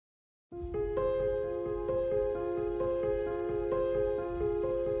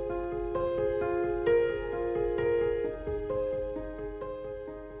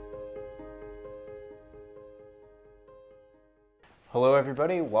Hello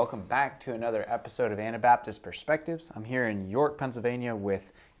everybody, welcome back to another episode of Anabaptist Perspectives. I'm here in York, Pennsylvania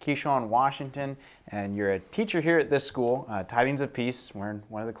with Keeshon Washington, and you're a teacher here at this school, Tidings of Peace. We're in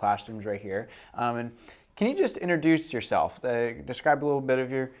one of the classrooms right here. And can you just introduce yourself, describe a little bit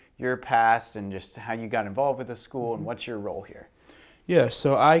of your past and just how you got involved with the school and what's your role here? Yeah,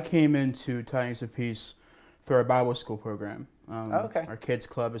 so I came into Tidings of Peace through our Bible school program. Okay. Our kids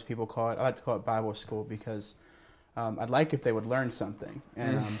club, as people call it. I like to call it Bible school because I'd like if they would learn something.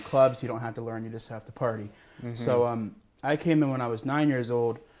 And clubs, you don't have to learn, you just have to party. So I came in when I was 9 years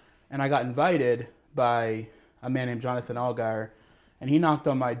old, and I got invited by a man named Jonathan Allgaier, and he knocked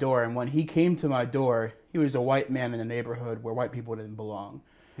on my door. And when he came to my door, he was a white man in a neighborhood where white people didn't belong.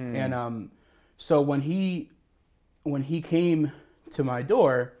 And so when he came to my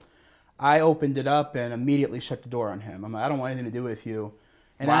door, I opened it up and immediately shut the door on him. I'm like, I don't want anything to do with you.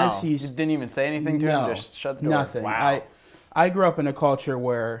 And wow. as he's, you didn't even say anything to him, just shut the door? Nothing. Wow. I grew up in a culture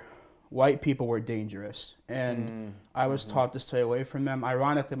where white people were dangerous, and I was taught to stay away from them.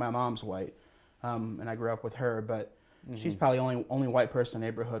 Ironically, my mom's white, and I grew up with her, but she's probably only white person in the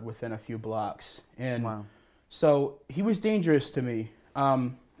neighborhood within a few blocks. And so he was dangerous to me.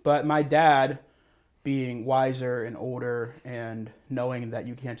 But my dad, being wiser and older and knowing that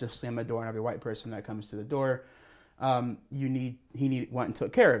you can't just slam the door on every white person that comes to the door, he went and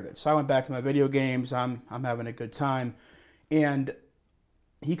took care of it. So I went back to my video games. I'm having a good time, and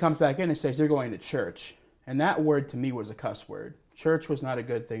he comes back in and says, "You're going to church," and that word to me was a cuss word. Church was not a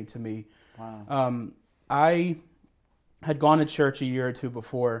good thing to me. Wow. I had gone to church a year or two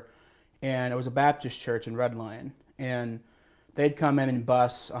before, and it was a Baptist church in Red Lion, and they'd come in and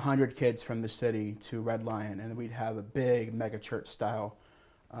bus 100 kids from the city to Red Lion, and we'd have a big mega church style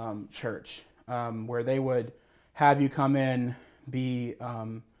church where they would have you come in, be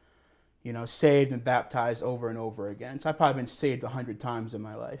saved and baptized over and over again. So I've probably been saved 100 times in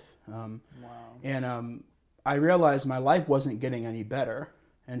my life. And I realized my life wasn't getting any better.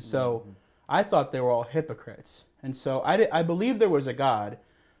 And so I thought they were all hypocrites. And so I believed there was a God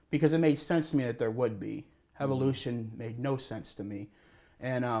because it made sense to me that there would be. Evolution made no sense to me.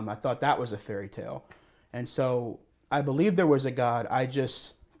 And I thought that was a fairy tale. And so I believed there was a God. I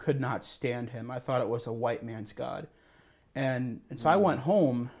just could not stand him. I thought it was a white man's God. And so I went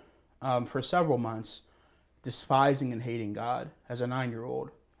home for several months despising and hating God as a 9-year-old,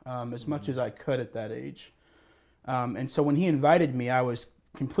 as much as I could at that age. And so when he invited me, I was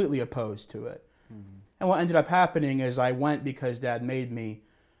completely opposed to it. And what ended up happening is I went because Dad made me.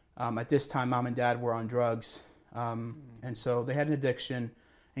 At this time, Mom and Dad were on drugs, and so they had an addiction,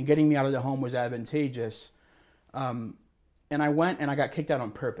 and getting me out of the home was advantageous. And I went and I got kicked out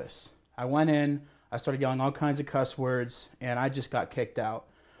on purpose. I went in, I started yelling all kinds of cuss words, and I just got kicked out.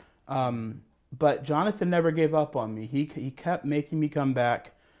 But Jonathan never gave up on me. He kept making me come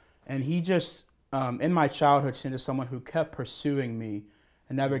back, and he just, in my childhood, seemed to someone who kept pursuing me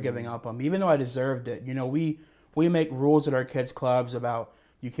and never giving up on me, even though I deserved it. You know, we make rules at our kids' clubs about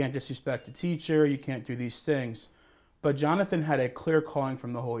you can't disrespect a teacher, you can't do these things. But Jonathan had a clear calling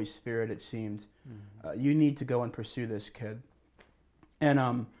from the Holy Spirit, it seemed. You need to go and pursue this kid.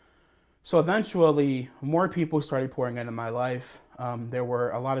 And so eventually, more people started pouring into my life. There were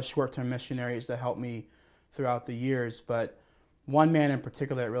a lot of short-term missionaries that helped me throughout the years, but one man in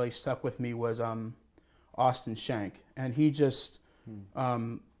particular that really stuck with me was Austin Shank. And he just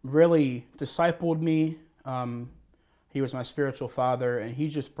really discipled me. He was my spiritual father, and he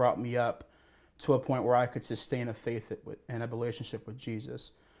just brought me up to a point where I could sustain a faith and a relationship with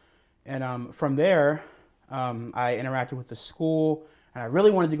Jesus. And from there, I interacted with the school, and I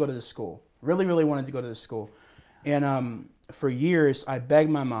really wanted to go to the school. Really, really wanted to go to the school. And for years, I begged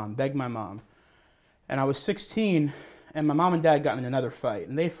my mom. And I was 16, and my mom and dad got in another fight,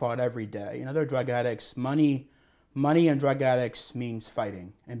 and they fought every day. You know, they're drug addicts. Money and drug addicts means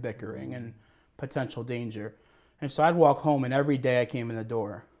fighting and bickering and potential danger. And so I'd walk home, and every day I came in the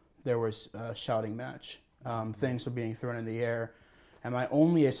door, there was a shouting match. Things were being thrown in the air. And my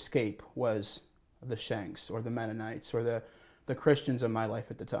only escape was the Shanks or the Mennonites or the Christians in my life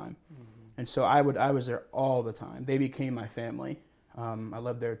at the time. And so I was there all the time. They became my family. I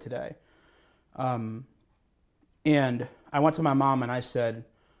live there today. And I went to my mom and I said,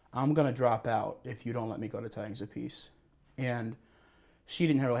 "I'm going to drop out if you don't let me go to Tidings of Peace." And she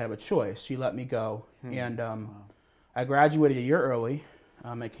didn't really have a choice. She let me go. And I graduated a year early.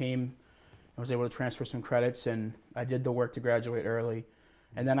 I was able to transfer some credits, and I did the work to graduate early.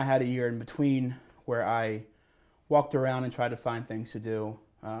 And then I had a year in between where I walked around and tried to find things to do.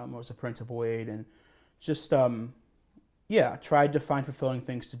 I was a principal aide and just, tried to find fulfilling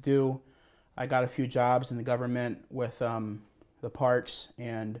things to do. I got a few jobs in the government with the parks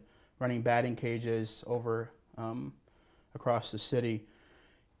and running batting cages over across the city,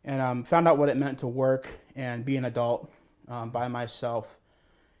 and found out what it meant to work and be an adult by myself,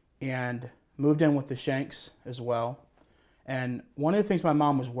 and moved in with the Shanks as well. And one of the things my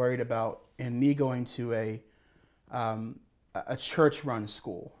mom was worried about in me going to a church-run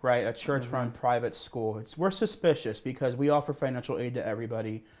school, right? A church-run private school. We're suspicious because we offer financial aid to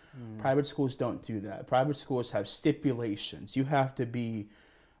everybody. Private schools don't do that. Private schools have stipulations. You have to be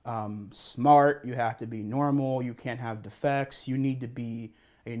smart. You have to be normal. You can't have defects. You need to be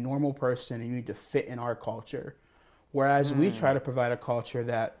a normal person, and you need to fit in our culture. Whereas we try to provide a culture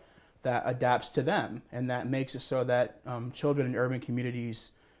that adapts to them, and that makes it so that children in urban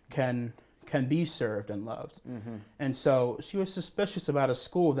communities can be served and loved. And so she was suspicious about a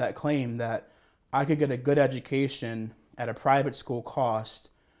school that claimed that I could get a good education at a private school cost,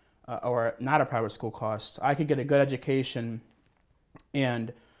 or not a private school cost. I could get a good education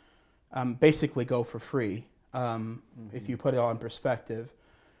and basically go for free, if you put it all in perspective,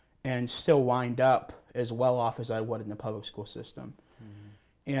 and still wind up as well off as I would in the public school system.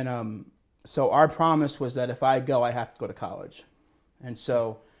 And so our promise was that if I go, I have to go to college. And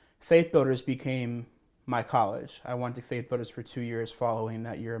so Faith Builders became my college. I went to Faith Builders for 2 years following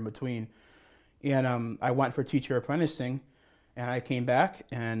that year in between. And I went for teacher apprenticing, and I came back,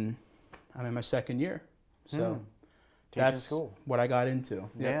 and I'm in my second year. So that's cool. What I got into,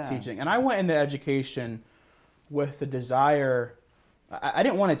 teaching. And I went into education with the desire, I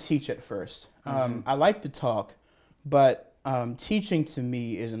didn't want to teach at first. I like to talk, but teaching to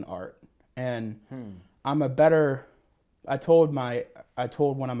me is an art. And I'm a better, I told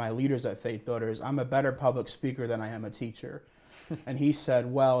one of my leaders at Faith Builders, I'm a better public speaker than I am a teacher. And he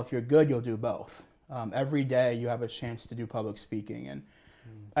said, well, if you're good, you'll do both. Every day you have a chance to do public speaking. And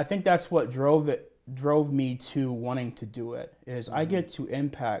I think that's what drove me to wanting to do it, is I get to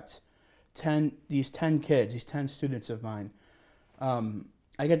impact these 10 kids, these 10 students of mine.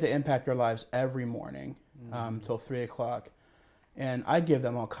 I get to impact their lives every morning till 3 o'clock. And I give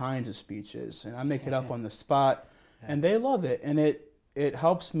them all kinds of speeches, and I make it up on the spot, and they love it. And it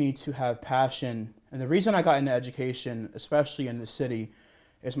helps me to have passion. And the reason I got into education, especially in the city,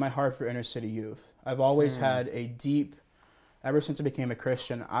 is my heart for inner city youth. I've always had a deep, ever since I became a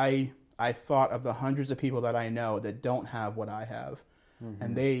Christian, I thought of the hundreds of people that I know that don't have what I have.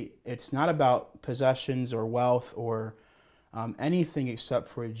 And it's not about possessions or wealth or anything except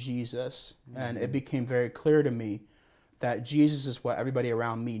for Jesus. And it became very clear to me that Jesus is what everybody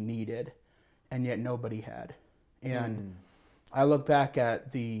around me needed, and yet nobody had. And I look back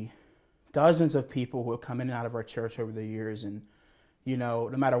at the dozens of people who have come in and out of our church over the years, and, you know,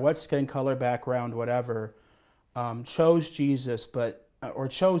 no matter what skin color, background, whatever, chose Jesus, or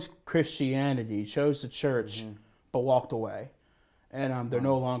chose Christianity, chose the church, but walked away. And they're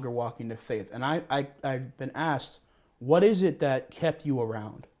no longer walking to faith. And I've been asked, what is it that kept you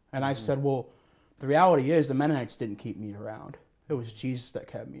around? And I said, well, the reality is the Mennonites didn't keep me around. It was Jesus that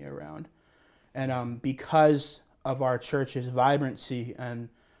kept me around. And because of our church's vibrancy and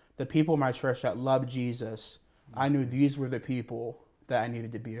the people in my church that loved Jesus, I knew these were the people that I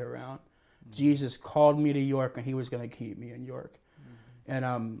needed to be around. Jesus called me to York, and he was going to keep me in York.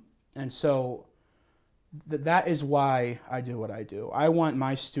 And so that is why I do what I do. I want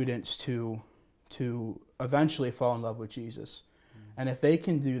my students to eventually fall in love with Jesus. And if they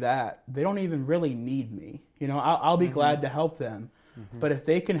can do that, they don't even really need me. You know, I'll be glad to help them. But if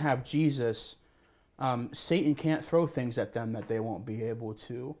they can have Jesus, Satan can't throw things at them that they won't be able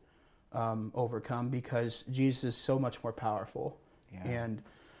to overcome, because Jesus is so much more powerful. And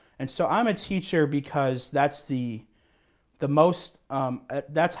so I'm a teacher because that's the most,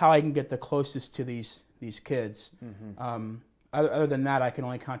 that's how I can get the closest to these kids. Other than that, I can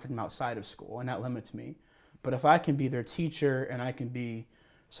only contact them outside of school, and that limits me. But if I can be their teacher, and I can be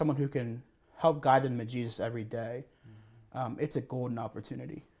someone who can help guide them to Jesus every day, it's a golden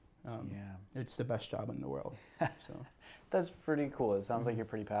opportunity. It's the best job in the world. So that's pretty cool. It sounds like you're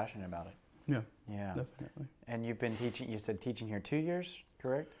pretty passionate about it. Yeah, definitely. And you've been teaching, you said teaching here 2 years,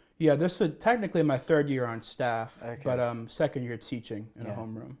 correct? Yeah, this is technically my 3rd year on staff, but 2nd year teaching in a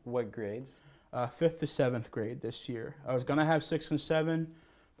homeroom. What grades? 5th to 7th grade this year. I was going to have 6th and 7th,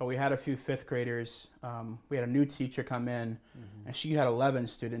 but we had a few 5th graders. We had a new teacher come in, and she had 11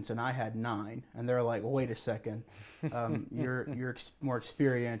 students, and I had 9. And they're like, well, wait a second, you're more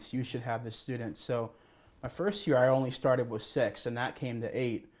experienced, you should have the students. So my first year, I only started with 6, and that came to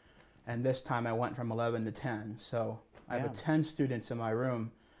 8. And this time I went from 11 to 10. So I have 10 students in my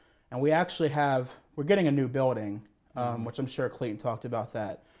room. And we actually we're getting a new building, which I'm sure Clayton talked about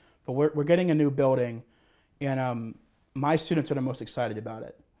that. But we're getting a new building, and my students are the most excited about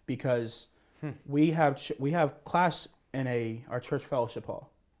it because we have class in our church fellowship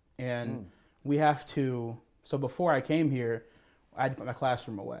hall, and we have to. So before I came here, I had to put my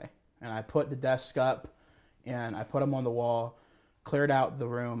classroom away, and I put the desk up, and I put them on the wall, cleared out the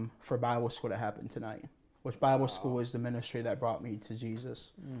room for Bible school that happened tonight, which Bible school is the ministry that brought me to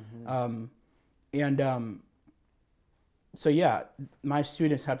Jesus. So yeah, my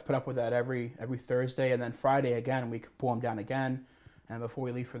students have to put up with that every Thursday, and then Friday again we pull them down again, and before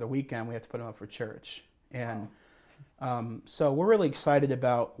we leave for the weekend we have to put them up for church. And so we're really excited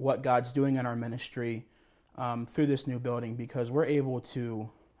about what God's doing in our ministry through this new building, because we're able to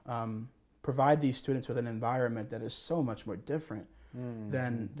provide these students with an environment that is so much more different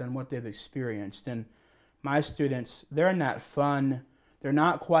than what they've experienced. And my students, they're in that fun. They're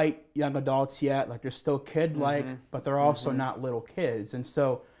not quite young adults yet, like they're still kid-like, but they're also not little kids. And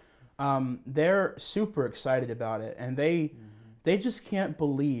so they're super excited about it, and they just can't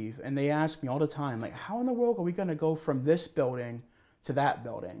believe, and they ask me all the time, like, how in the world are we going to go from this building to that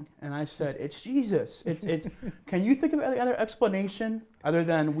building? And I said, it's Jesus. It's. Can you think of any other explanation other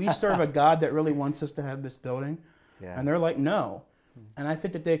than we serve a God that really wants us to have this building? Yeah. And they're like, no. And I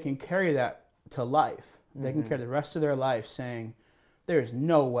think that they can carry that to life. They can carry the rest of their life saying, there's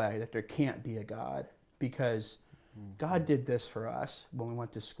no way that there can't be a God, because God did this for us when we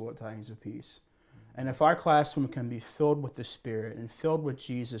went to school at Tidings of Peace. And if our classroom can be filled with the Spirit and filled with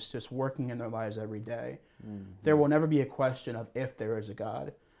Jesus just working in their lives every day, there will never be a question of if there is a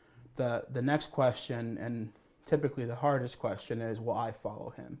God. The next question, and typically the hardest question, is, will I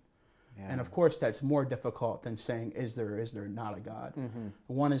follow him? Yeah. And of course that's more difficult than saying, is there or is there not a God?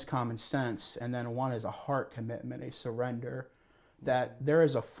 One is common sense, and then one is a heart commitment, a surrender, that there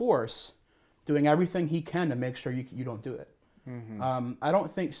is a force doing everything he can to make sure you don't do it. I don't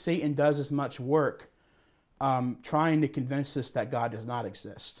think Satan does as much work trying to convince us that God does not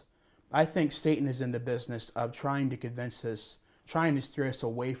exist. I think Satan is in the business of trying to convince us, trying to steer us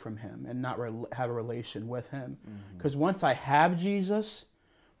away from him and not have a relation with him. Because once I have Jesus,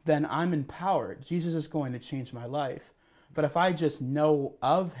 then I'm empowered. Jesus is going to change my life. But if I just know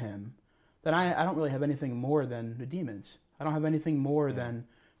of him, then I don't really have anything more than the demons. I don't have anything more than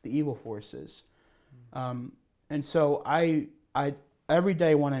the evil forces. And so I every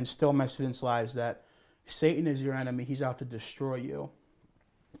day want to instill in my students' lives that Satan is your enemy. He's out to destroy you.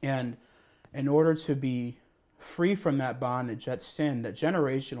 And in order to be free from that bondage, that sin, that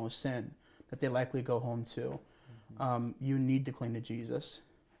generational sin that they likely go home to, you need to cling to Jesus.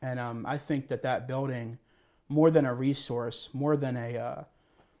 And I think that building, more than a resource, more than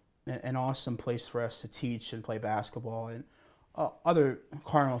an awesome place for us to teach and play basketball and other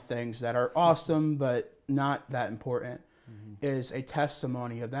carnal things that are awesome but not that important, is a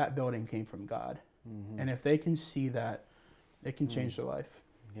testimony of that building came from God. And if they can see that, it can change their life.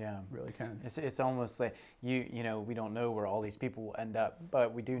 Yeah, it really can. It's almost like you know, we don't know where all these people will end up,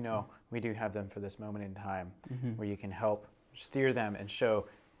 but we do know we do have them for this moment in time where you can help steer them and show,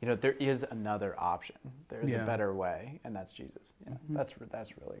 you know, there is another option. There is a better way, and that's Jesus. Yeah, that's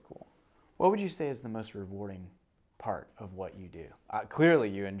really cool. What would you say is the most rewarding part of what you do? Clearly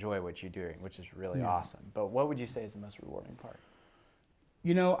you enjoy what you're doing, which is really awesome, but what would you say is the most rewarding part?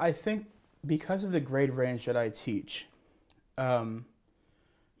 You know, I think because of the grade range that I teach,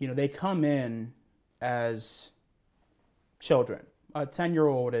 you know, they come in as children. A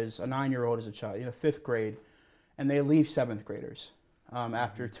 10-year-old is a 9-year-old is a child, you know, 5th grade, and they leave 7th graders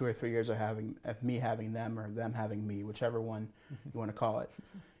after 2 or 3 years of me having them or them having me, whichever one you want to call it.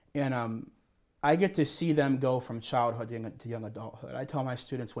 And I get to see them go from childhood to young adulthood. I tell my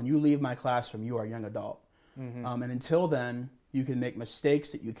students, when you leave my classroom, you are a young adult. And until then, you can make mistakes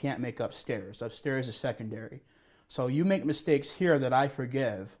that you can't make upstairs. Upstairs is secondary. So you make mistakes here that I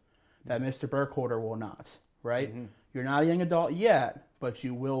forgive, that Mr. Burkholder will not, right? You're not a young adult yet, but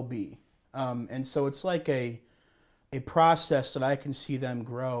you will be. And so it's like a process that I can see them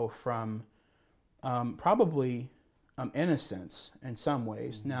grow from probably innocence in some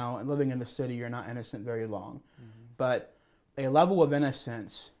ways. Now, living in the city, you're not innocent very long. But a level of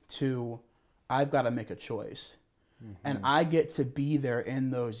innocence to, I've got to make a choice. And I get to be there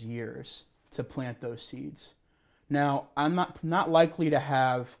in those years to plant those seeds. Now, I'm not likely to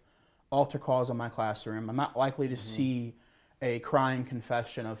have altar calls in my classroom. I'm not likely to see a crying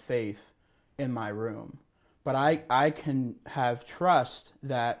confession of faith in my room. But I can have trust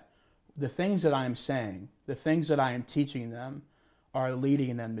that the things that I am saying, the things that I am teaching them, are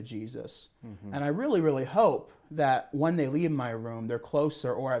leading them to Jesus. And I really, really hope that when they leave my room, they're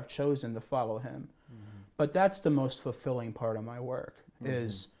closer or have chosen to follow him. But that's the most fulfilling part of my work,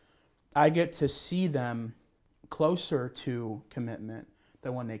 is I get to see them closer to commitment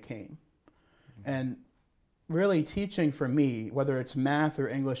than when they came. And really teaching for me, whether it's math or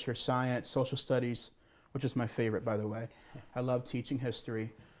English or science, social studies, which is my favorite, by the way. I love teaching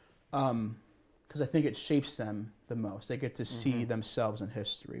history because I think it shapes them the most. They get to see themselves in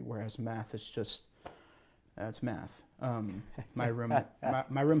history, whereas math is just, it's math. My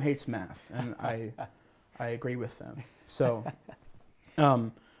room hates math, and I agree with them. So,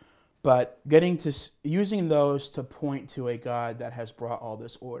 but using those to point to a God that has brought all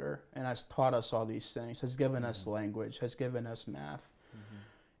this order and has taught us all these things, has given us language, has given us math,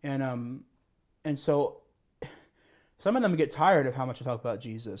 and so some of them get tired of how much I talk about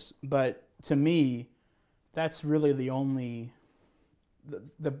Jesus, but to me, that's really the only,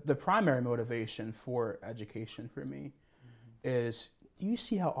 the primary motivation for education for me is, do you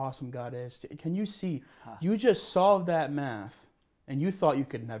see how awesome God is? Can you see, you just solved that math and you thought you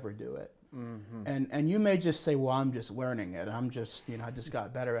could never do it. And you may just say, well, I'm just learning it. I'm just, I just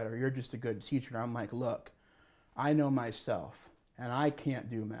got better at it, or you're just a good teacher. And I'm like, look, I know myself and I can't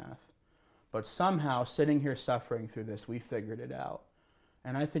do math. But somehow, sitting here suffering through this, we figured it out.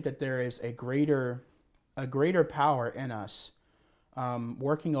 And I think that there is a greater power in us,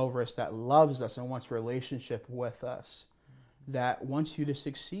 working over us, that loves us and wants relationship with us, that wants you to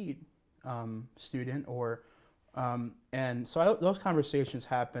succeed, student. And so those conversations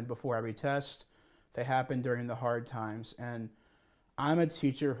happen before every test. They happen during the hard times. And I'm a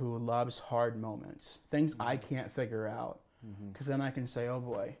teacher who loves hard moments, things I can't figure out, because then I can say, oh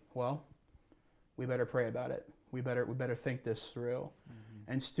boy, well, we better pray about it. We better think this through.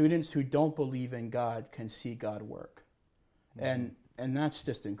 And students who don't believe in God can see God work. And that's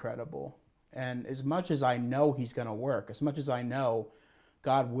just incredible. And as much as I know he's going to work, as much as I know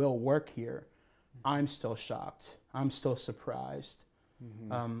God will work here, I'm still shocked. I'm still surprised.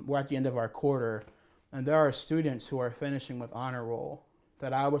 We're at the end of our quarter, and there are students who are finishing with honor roll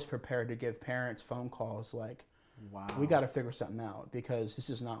that I was prepared to give parents phone calls like, wow, we got to figure something out because this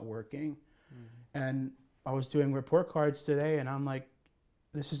is not working. And I was doing report cards today, and I'm like,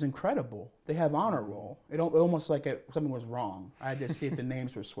 this is incredible. They have honor roll. It almost like something was wrong. I had to see if the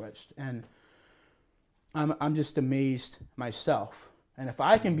names were switched. And I'm just amazed myself. And if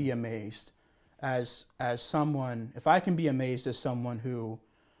I can be amazed as someone, if I can be amazed as someone who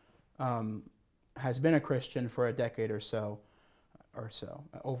has been a Christian for a decade or so,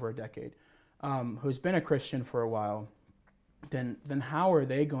 over a decade, who's been a Christian for a while, then how are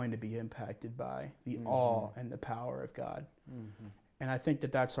they going to be impacted by the awe and the power of God? And I think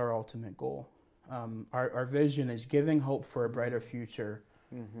that that's our ultimate goal. Our vision is giving hope for a brighter future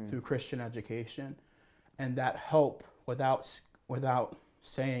through Christian education. And that hope, without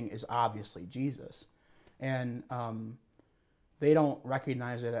saying, is obviously Jesus. And they don't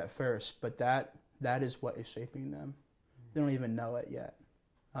recognize it at first, but that is what is shaping them. They don't even know it yet.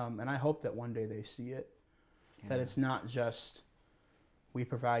 And I hope that one day they see it. That it's not just, we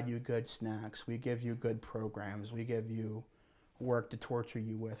provide you good snacks, we give you good programs, we give you work to torture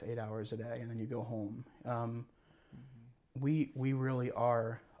you with 8 hours a day, and then you go home. We really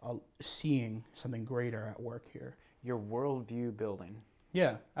are seeing something greater at work here. Your worldview building.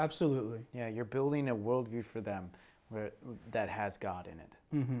 Yeah, absolutely. Yeah, you're building a worldview for them that has God in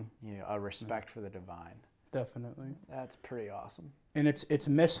it. A respect for the divine. Definitely. That's pretty awesome. And it's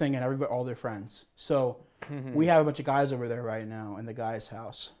missing in all their friends. So we have a bunch of guys over there right now in the guys'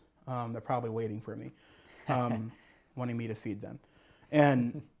 house. They're probably waiting for me, wanting me to feed them.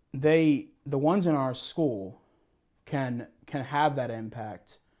 And the ones in our school can have that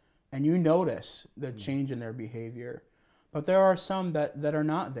impact. And you notice the change in their behavior. But there are some that are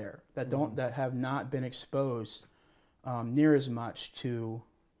not there, that have not been exposed near as much to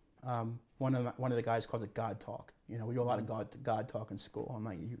one of the guys calls it God talk. We do a lot of God talk in school. I'm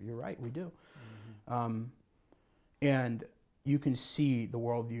like, you're right, we do. And you can see the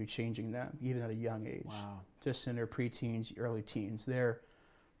worldview changing them, even at a young age. Wow. Just in their preteens, early teens.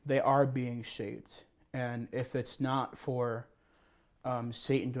 They are being shaped. And if it's not for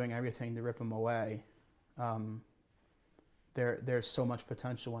Satan doing everything to rip them away, there's so much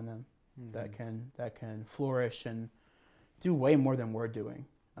potential in them that can flourish and do way more than we're doing.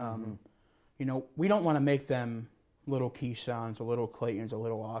 We don't want to make them little Keeshons or little Claytons or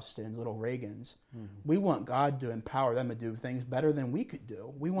little Austins, little Reagans. We want God to empower them to do things better than we could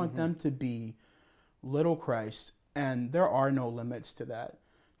do. We want them to be little Christ, and there are no limits to that.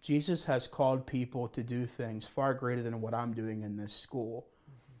 Jesus has called people to do things far greater than what I'm doing in this school.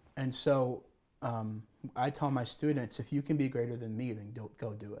 And so I tell my students, if you can be greater than me, then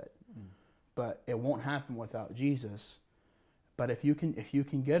go do it. But it won't happen without Jesus. But if you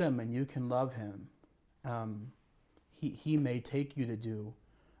can get him and you can love him, he may take you to do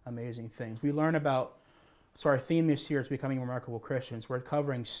amazing things. We learn about, so our theme this year is Becoming Remarkable Christians. We're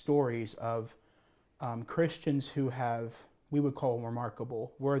covering stories of Christians who have, we would call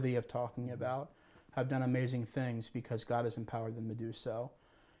remarkable, worthy of talking about, have done amazing things because God has empowered them to do so.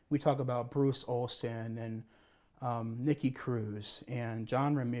 We talk about Bruce Olson and Nicky Cruz and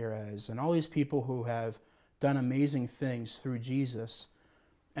John Ramirez and all these people who have done amazing things through Jesus.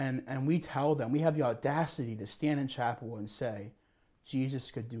 And we tell them, we have the audacity to stand in chapel and say,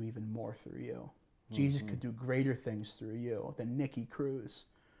 Jesus could do even more through you. Jesus could do greater things through you than Nicky Cruz,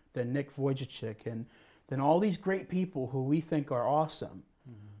 than Nick Vujicic, and than all these great people who we think are awesome.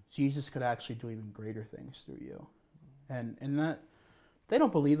 Jesus could actually do even greater things through you. And that, they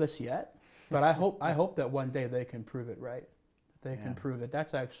don't believe us yet, but I hope that one day they can prove it right. They can prove that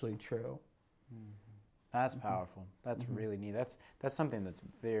that's actually true. That's powerful. That's really neat. That's something that's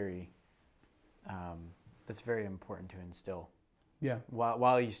very important to instill. Yeah.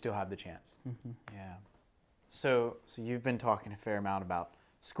 While you still have the chance. Yeah. So you've been talking a fair amount about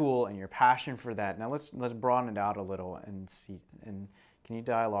school and your passion for that. Now let's broaden it out a little and see. And can you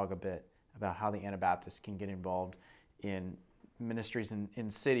dialogue a bit about how the Anabaptists can get involved in ministries in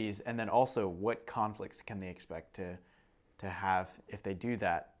cities, and then also what conflicts can they expect to have if they do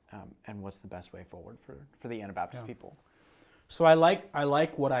that, and what's the best way forward for the Anabaptist people? So I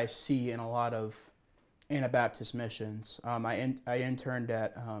like what I see in a lot of Anabaptist missions. I interned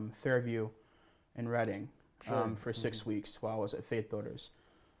at Fairview in Reading for 6 weeks while I was at Faith Builders.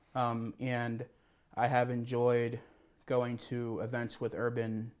 And I have enjoyed going to events with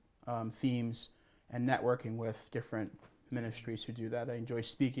urban themes and networking with different ministries who do that. I enjoy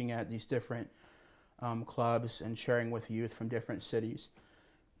speaking at these different clubs and sharing with youth from different cities.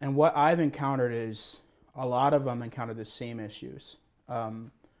 And what I've encountered is a lot of them encounter the same issues.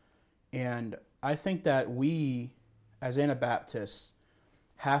 And I think that we, as Anabaptists,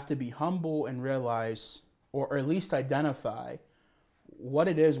 have to be humble and realize, or at least identify, what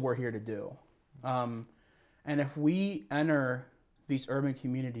it is we're here to do. And if we enter these urban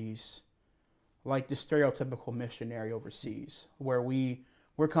communities like the stereotypical missionary overseas, where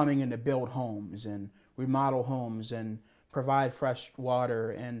we're coming in to build homes and remodel homes and provide fresh water,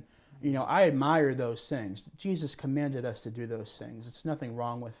 and I admire those things. Jesus commanded us to do those things. It's nothing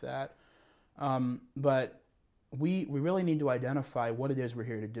wrong with that. But we really need to identify what it is we're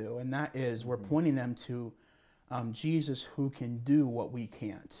here to do, and that is we're pointing them to Jesus, who can do what we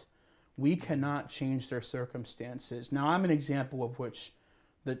can't. We cannot change their circumstances. Now, I'm an example of which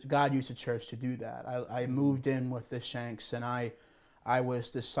that God used the church to do that. I moved in with the Shanks, and I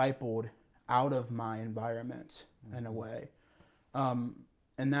was discipled out of my environment in a way. And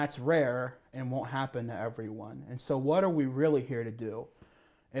that's rare and won't happen to everyone. And so what are we really here to do?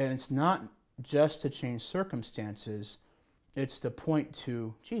 And it's not just to change circumstances, it's to point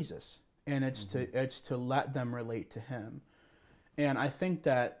to Jesus, and it's to let them relate to him. And I think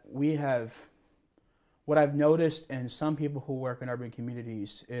that what I've noticed in some people who work in urban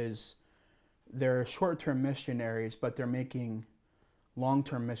communities is they're short-term missionaries, but they're making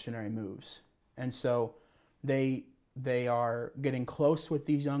long-term missionary moves. And so they are getting close with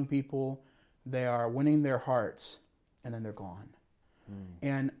these young people, they are winning their hearts, and then they're gone.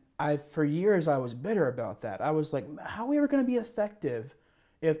 And for years I was bitter about that. I was like, how are we ever going to be effective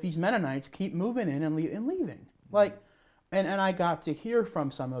if these Mennonites keep moving in and leaving? And I got to hear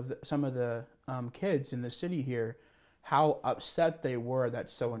from some of the kids in the city here how upset they were that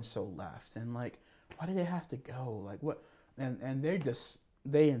so and so left, and why did they have to go? What? And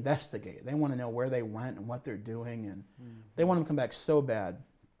they investigate. They want to know where they went and what they're doing, and they want them to come back so bad.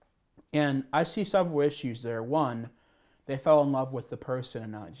 And I see several issues there. One, they fell in love with the person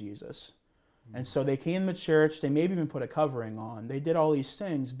and not Jesus. And so they came to church, they maybe even put a covering on, they did all these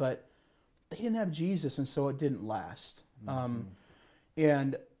things, but they didn't have Jesus, and so it didn't last.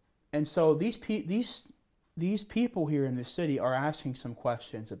 And so these people here in the city are asking some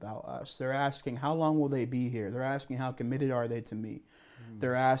questions about us. They're asking, how long will they be here? They're asking, how committed are they to me?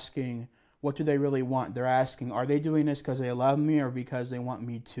 They're asking, what do they really want? They're asking, are they doing this because they love me or because they want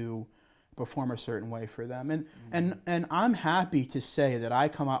me to perform a certain way for them? And I'm happy to say that I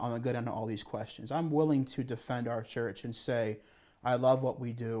come out on the good end of all these questions. I'm willing to defend our church and say, I love what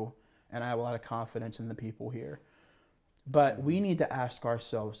we do, and I have a lot of confidence in the people here. But we need to ask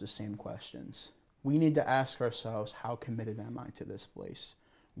ourselves the same questions. We need to ask ourselves, how committed am I to this place?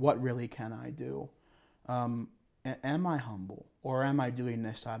 What really can I do? Am I humble, or am I doing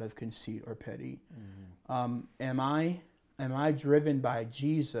this out of conceit or pity? Am I driven by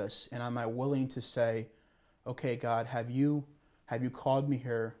Jesus, and am I willing to say, okay, God, have you called me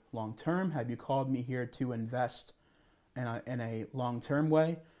here long term? Have you called me here to invest in a long-term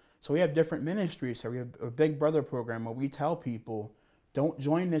way. So we have different ministries. So we have a Big Brother program where we tell people, don't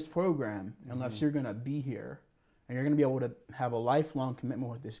join this program unless you're going to be here. And you're going to be able to have a lifelong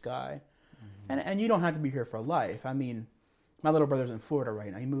commitment with this guy. And you don't have to be here for life. I mean, my little brother's in Florida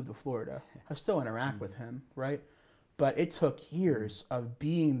right now. He moved to Florida. I still interact with him, right? But it took years of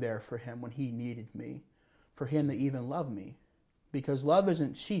being there for him when he needed me, for him to even love me. Because love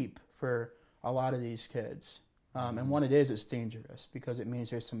isn't cheap for a lot of these kids. And when it is, it's dangerous because it means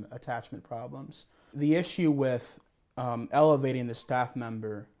there's some attachment problems. The issue with elevating the staff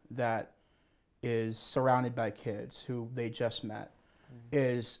member that is surrounded by kids who they just met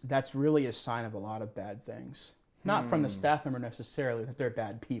is that's really a sign of a lot of bad things. Not from the staff member necessarily that they're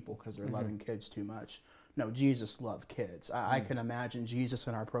bad people because they're loving kids too much. No, Jesus loved kids. I can imagine Jesus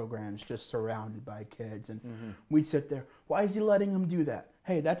in our programs just surrounded by kids. And we'd sit there, why is he letting them do that?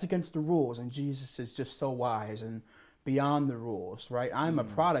 Hey, that's against the rules. And Jesus is just so wise and beyond the rules, right? I'm a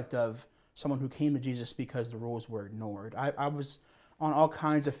product of someone who came to Jesus because the rules were ignored. I was on all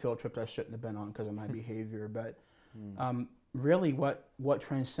kinds of field trips I shouldn't have been on because of my behavior. But really what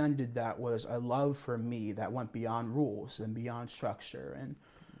transcended that was a love for me that went beyond rules and beyond structure. And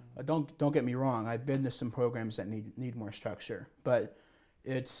don't get me wrong, I've been to some programs that need more structure, but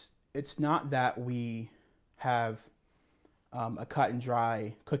it's not that we have a cut and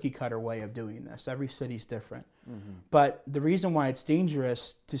dry cookie cutter way of doing this. Every city's different. But the reason why it's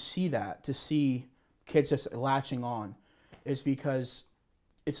dangerous to see kids just latching on, is because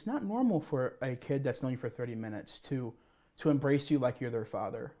it's not normal for a kid that's known you for 30 minutes to embrace you like you're their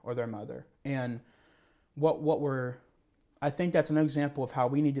father or their mother. And I think that's an example of how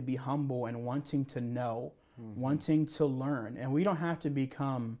we need to be humble and wanting to know, wanting to learn. And we don't have to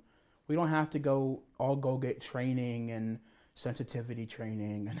go get training and sensitivity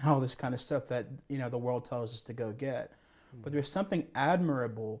training and all this kind of stuff that, the world tells us to go get. But there's something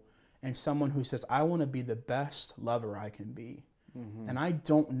admirable in someone who says, I want to be the best lover I can be. And I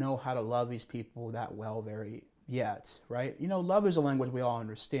don't know how to love these people that well yet, right? Love is a language we all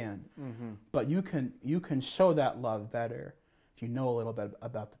understand, but you can show that love better if you know a little bit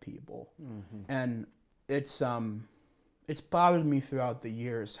about the people. And it's bothered me throughout the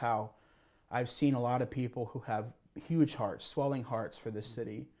years how I've seen a lot of people who have huge hearts, swelling hearts for the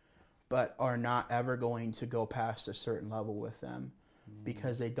city, but are not ever going to go past a certain level with them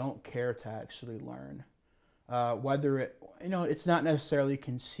because they don't care to actually learn. Whether it's not necessarily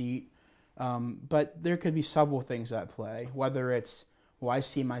conceit, but there could be several things at play. Whether it's, I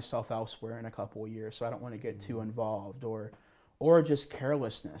see myself elsewhere in a couple of years, so I don't want to get too involved, or just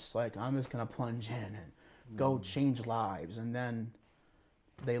carelessness, like I'm just going to plunge in and go change lives, and then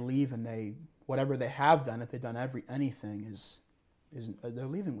they leave and whatever they have done, if they've done anything, is they're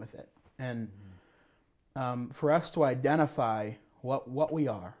leaving with it. And for us to identify what we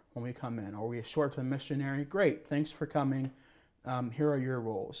are when we come in, are we a short-term missionary? Great, thanks for coming. Here are your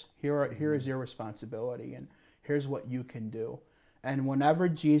roles. Here is your responsibility, and here's what you can do. And whenever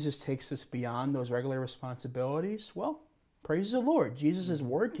Jesus takes us beyond those regular responsibilities, well, praise the Lord. Jesus is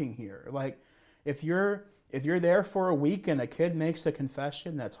working here. Like, if you're there for a week and a kid makes a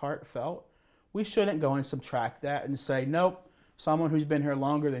confession that's heartfelt, we shouldn't go and subtract that and say, nope, someone who's been here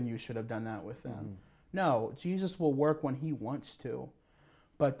longer than you should have done that with them. No, Jesus will work when he wants to.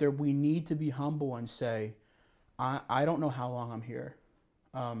 But we need to be humble and say, I don't know how long I'm here,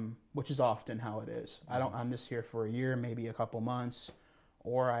 which is often how it is. I'm just here for a year, maybe a couple months,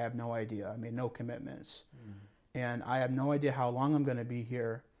 or I have no idea. I made no commitments. And I have no idea how long I'm going to be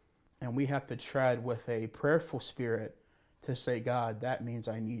here. And we have to tread with a prayerful spirit to say, God, that means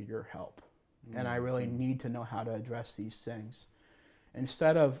I need your help. And I really need to know how to address these things.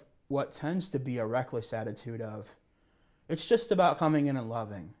 Instead of what tends to be a reckless attitude of, it's just about coming in and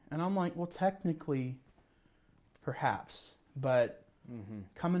loving. And I'm like, well, technically, perhaps, but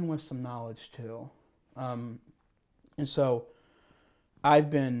come in with some knowledge too. And so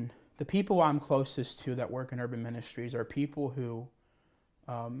the people I'm closest to that work in urban ministries are people who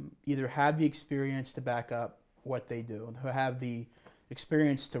either have the experience to back up what they do, who have the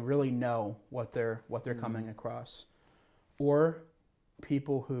experience to really know what they're coming across, or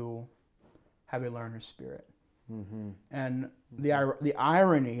people who have a learner spirit. And the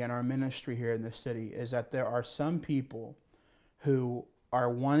irony in our ministry here in the city is that there are some people who are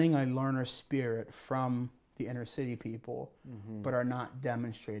wanting a learner spirit from the inner city people, but are not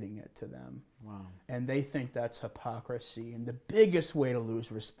demonstrating it to them. Wow. And they think that's hypocrisy. And the biggest way to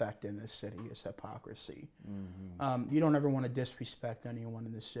lose respect in this city is hypocrisy. You don't ever want to disrespect anyone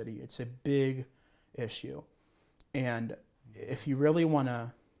in the city. It's a big issue. And if you really want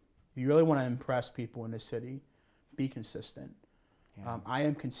to impress people in the city, be consistent. Yeah. I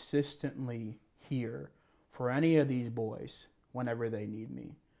am consistently here for any of these boys whenever they need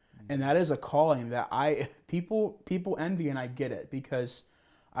me. And that is a calling that people envy, and I get it, because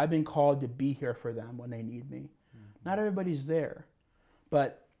I've been called to be here for them when they need me. Not everybody's there.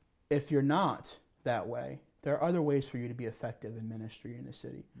 But if you're not that way, there are other ways for you to be effective in ministry in the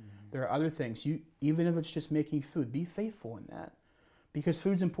city. There are other things. Even if it's just making food, be faithful in that, because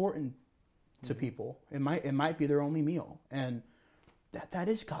food's important to people. It might be their only meal, and that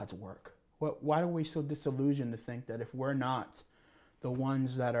is God's work. Why are we so disillusioned to think that if we're not the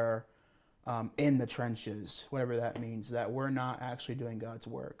ones that are in the trenches, whatever that means, that we're not actually doing God's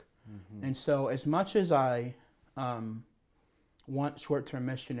work? And so as much as I want short-term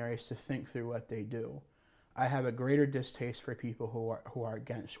missionaries to think through what they do, I have a greater distaste for people who are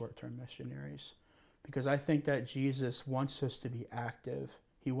against short-term missionaries, because I think that Jesus wants us to be active.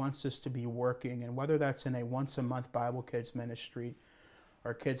 He wants us to be working, and whether that's in a once-a-month Bible Kids ministry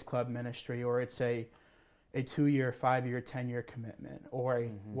or Kids Club ministry, or it's a 2-year, 5-year, 10-year commitment, or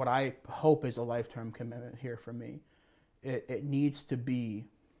what I hope is a lifetime commitment here for me, it needs to be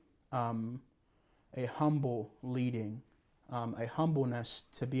a humble leading, a humbleness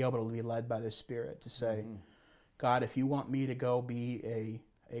to be able to be led by the Spirit, to say, God, if you want me to go be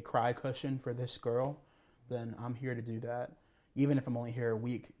a cry cushion for this girl, then I'm here to do that. Even if I'm only here a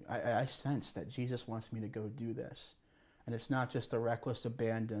week, I sense that Jesus wants me to go do this. And it's not just a reckless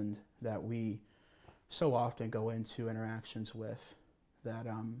abandon that we so often go into interactions with, that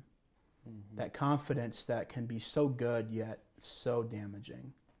that confidence that can be so good yet so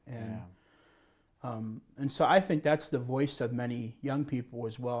damaging. And so I think that's the voice of many young people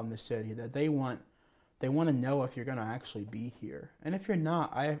as well in the city, that they want to know if you're going to actually be here. And if you're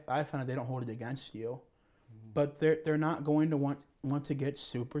not, I found out they don't hold it against you, but they're not going to want to get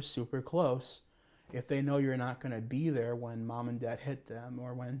super, super close if they know you're not going to be there when mom and dad hit them,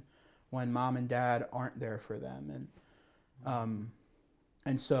 or when mom and dad aren't there for them.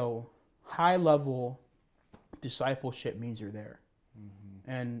 And so high level discipleship means you're there.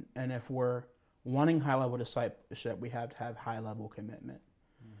 And if we're wanting high level discipleship, we have to have high level commitment.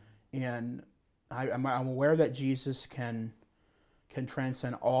 And I'm aware that Jesus can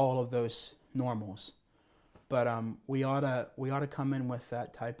transcend all of those normals, but we ought to come in with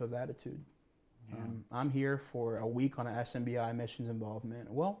that type of attitude. I'm here for a week on an SMBI missions involvement.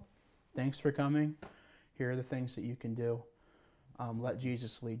 Well, thanks for coming. Here are the things that you can do. Let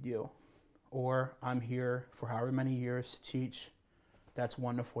Jesus lead you. Or I'm here for however many years to teach. That's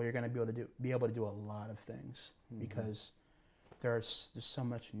wonderful. You're going to be able to do a lot of things, because there's so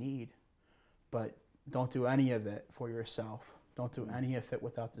much need. But don't do any of it for yourself. Don't do any of it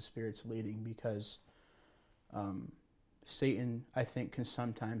without the Spirit's leading, because Satan, I think, can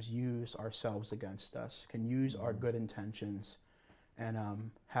sometimes use ourselves against us, can use our good intentions, and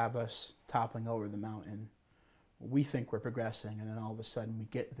have us toppling over the mountain. We think we're progressing, and then all of a sudden we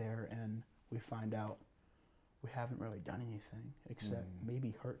get there and we find out we haven't really done anything except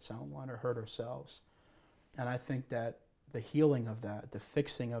maybe hurt someone or hurt ourselves. And I think that the healing of that, the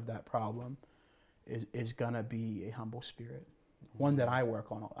fixing of that problem, is going to be a humble spirit, one that I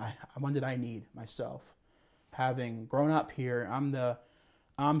work on, one that I need myself. Having grown up here,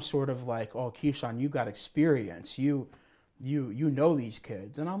 I'm sort of like, oh, Keeshon, you got experience. You know these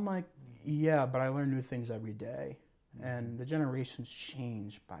kids. And I'm like, yeah, but I learn new things every day. And the generations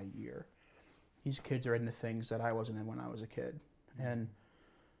change by year. These kids are into things that I wasn't in when I was a kid. And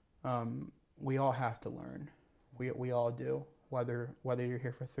we all have to learn. We all do, whether you're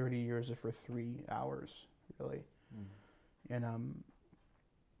here for 30 years or for 3 hours, really. And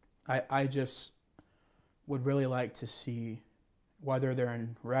I just would really like to see, whether they're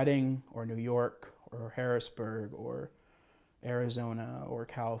in Reading or New York or Harrisburg or Arizona or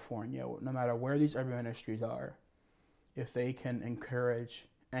California, no matter where these urban ministries are, if they can encourage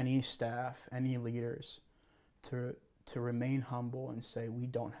any staff, any leaders to remain humble and say, we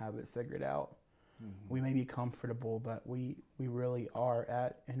don't have it figured out. We may be comfortable, but we really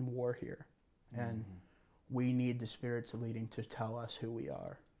are in war here. And we need the Spirit's leading to tell us who we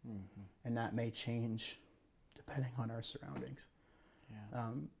are. And that may change depending on our surroundings.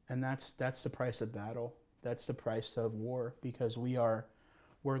 And that's the price of battle. That's the price of war, because we're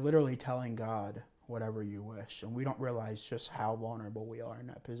literally telling God, whatever you wish, and we don't realize just how vulnerable we are in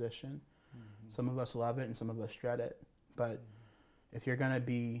that position. Some of us love it and some of us dread it, but if you're going to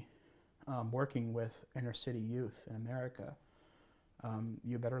be working with inner city youth in America,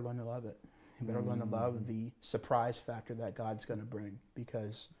 you better learn to love it. You better learn to love the surprise factor that God's going to bring,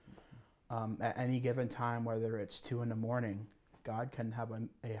 because at any given time, whether it's 2 a.m, God can have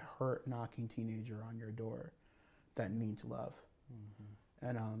a hurt knocking teenager on your door that needs love.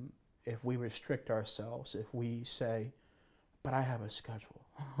 And if we restrict ourselves, if we say, but I have a schedule,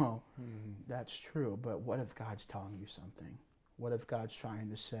 oh, that's true, but what if God's telling you something? What if God's trying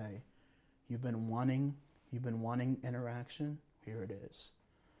to say, you've been wanting interaction, here it is.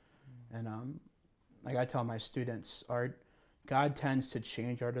 And like I tell my students, God tends to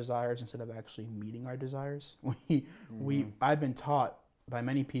change our desires instead of actually meeting our desires. I've been taught by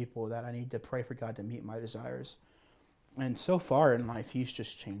many people that I need to pray for God to meet my desires. And so far in life, he's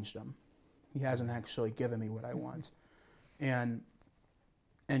just changed them. He hasn't actually given me what I want. And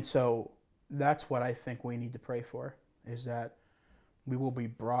so that's what I think we need to pray for, is that we will be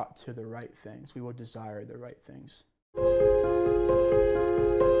brought to the right things. We will desire the right things.